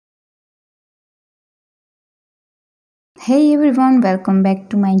Hey everyone, welcome back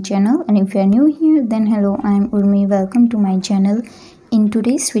to my channel, and if you are new here then hello, I am Urmi. Welcome to my channel. In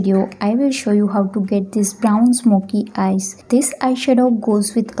today's video I will show you how to get this brown smoky eyes. This eyeshadow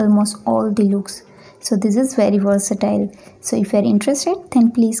goes with almost all the looks, so this is very versatile. So if you are interested then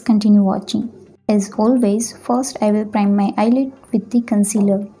please continue watching. As always, first I will prime my eyelid with the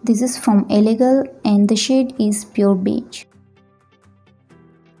concealer. This is from Eyeshadow and the shade is pure beige.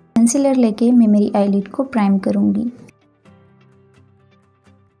 Concealer लेके मैं मेरी eyelid को prime करूंगी.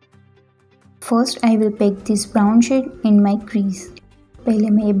 First I will pack this brown shade in my crease. पहले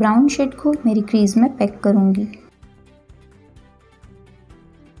मैं ये brown shade को मेरी क्रीज में पैक करूंगी.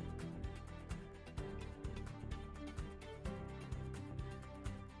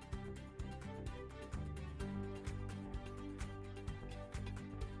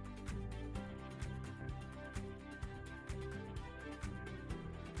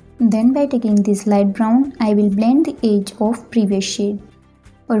 Then by taking this light brown, I will blend the edge of previous shade.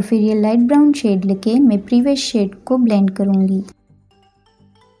 और फिर ये लाइट ब्राउन शेड लेके मैं प्रीवियस शेड को ब्लेंड करूंगी.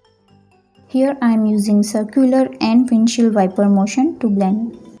 Here I am using circular and windshield wiper motion to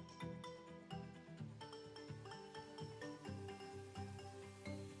blend.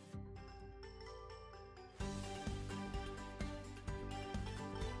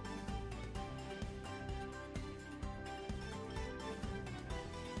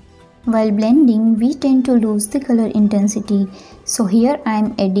 While blending, we tend to lose the color intensity, so here I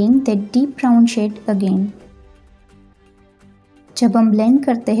am adding that deep brown shade again. जब हम blend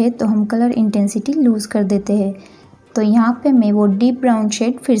करते हैं तो हम color intensity lose कर देते हैं, तो यहाँ पे मैं वो deep brown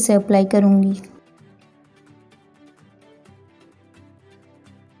shade फिर से apply करूँगी.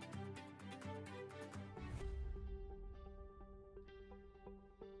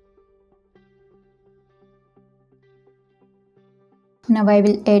 Now I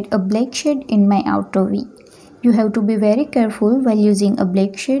will add a black shade in my outer V. You have to be very careful while using a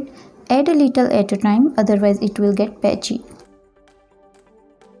black shade. Add a little at a time, otherwise it will get patchy.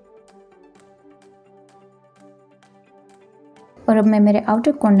 और अब मैं मेरे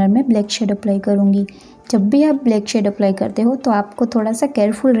outer corner में black shade apply करूँगी. जब भी आप black shade apply करते हो तो आपको थोड़ा सा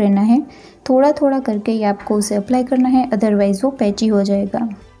केयरफुल रहना है. थोड़ा थोड़ा करके ही आपको उसे अप्लाई करना है, अदरवाइज वो पैची हो जाएगा.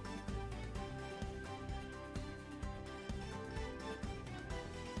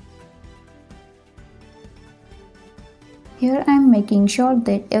 Here I am making sure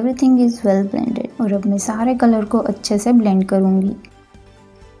that everything is well blended. और अब मैं सारे कलर को अच्छे से ब्लेंड करूँगी.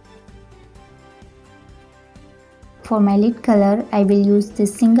 For my lid color, I will use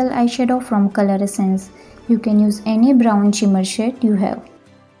this single eyeshadow from Coloessence. You can use any brown shimmer shade you have.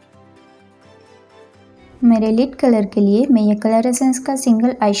 मेरे lid colour के लिए मैं ये Coloessence का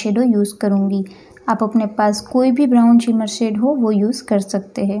सिंगल आईशैडो यूज़ करूँगी. आप अपने पास कोई भी ब्राउन शिमर शेड हो वो यूज़ कर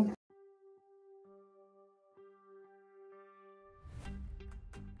सकते हैं.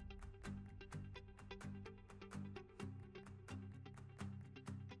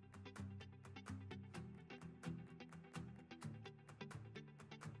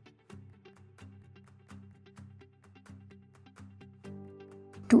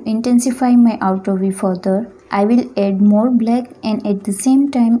 To intensify my outer V further, I will add more black and at the same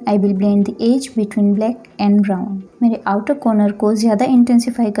time I will blend the edge between black and brown. मेरे outer corner को ज़्यादा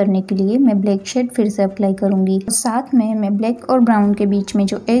intensify करने के लिए मैं black shade फिर से apply करूँगी. और साथ में मैं black और brown के बीच में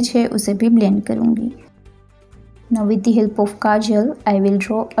जो edge है उसे भी blend करूँगी. Now with the help of kajal, I will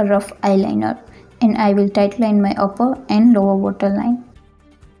draw a rough eyeliner and I will tightline my upper and lower waterline.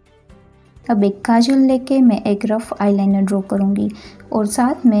 अब एक काजल लेके मैं एक रफ आईलाइनर ड्रॉ करूँगी और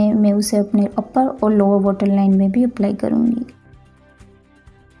साथ में मैं उसे अपने अपर और लोअर वाटर लाइन में भी अप्लाई करूँगी.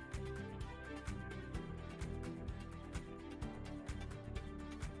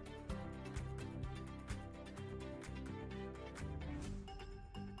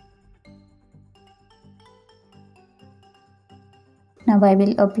 Now I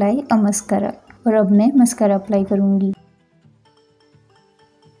will apply a mascara. और अब मैं मस्कारा अप्लाई करूँगी.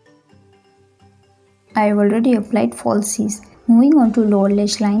 I have already applied falsies. Moving on to lower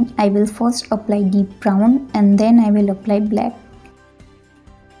lash line, I will first apply deep brown and then I will apply black.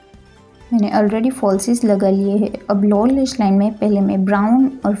 मैंने already falsies लगा लिए हैं. अब lower lash line में पहले मैं brown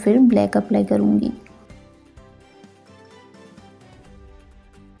और फिर black अप्लाई करूँगी.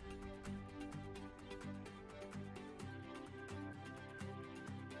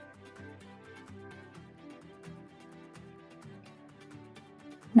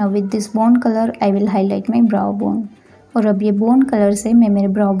 Now with this bone color I will highlight my brow bone. और अब ये bone color से मैं मेरे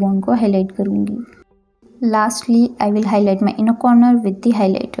brow bone को highlight करूँगी. Lastly I will highlight my inner corner with the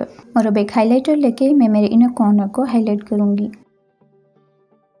highlighter. और अब एक highlighter लेके मैं मेरे inner corner को highlight करूँगी.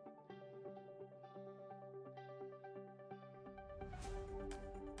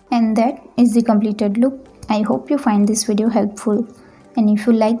 And that is the completed look. I hope you find this video helpful. And if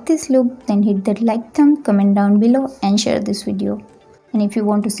you like this look, then hit that like thumb, comment down below and share this video. And if you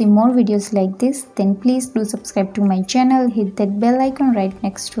want to see more videos like this, then please do subscribe to my channel, hit that bell icon right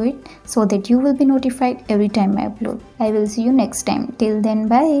next to it so that you will be notified every time I upload. I will see you next time. Till then,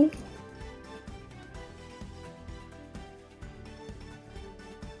 bye.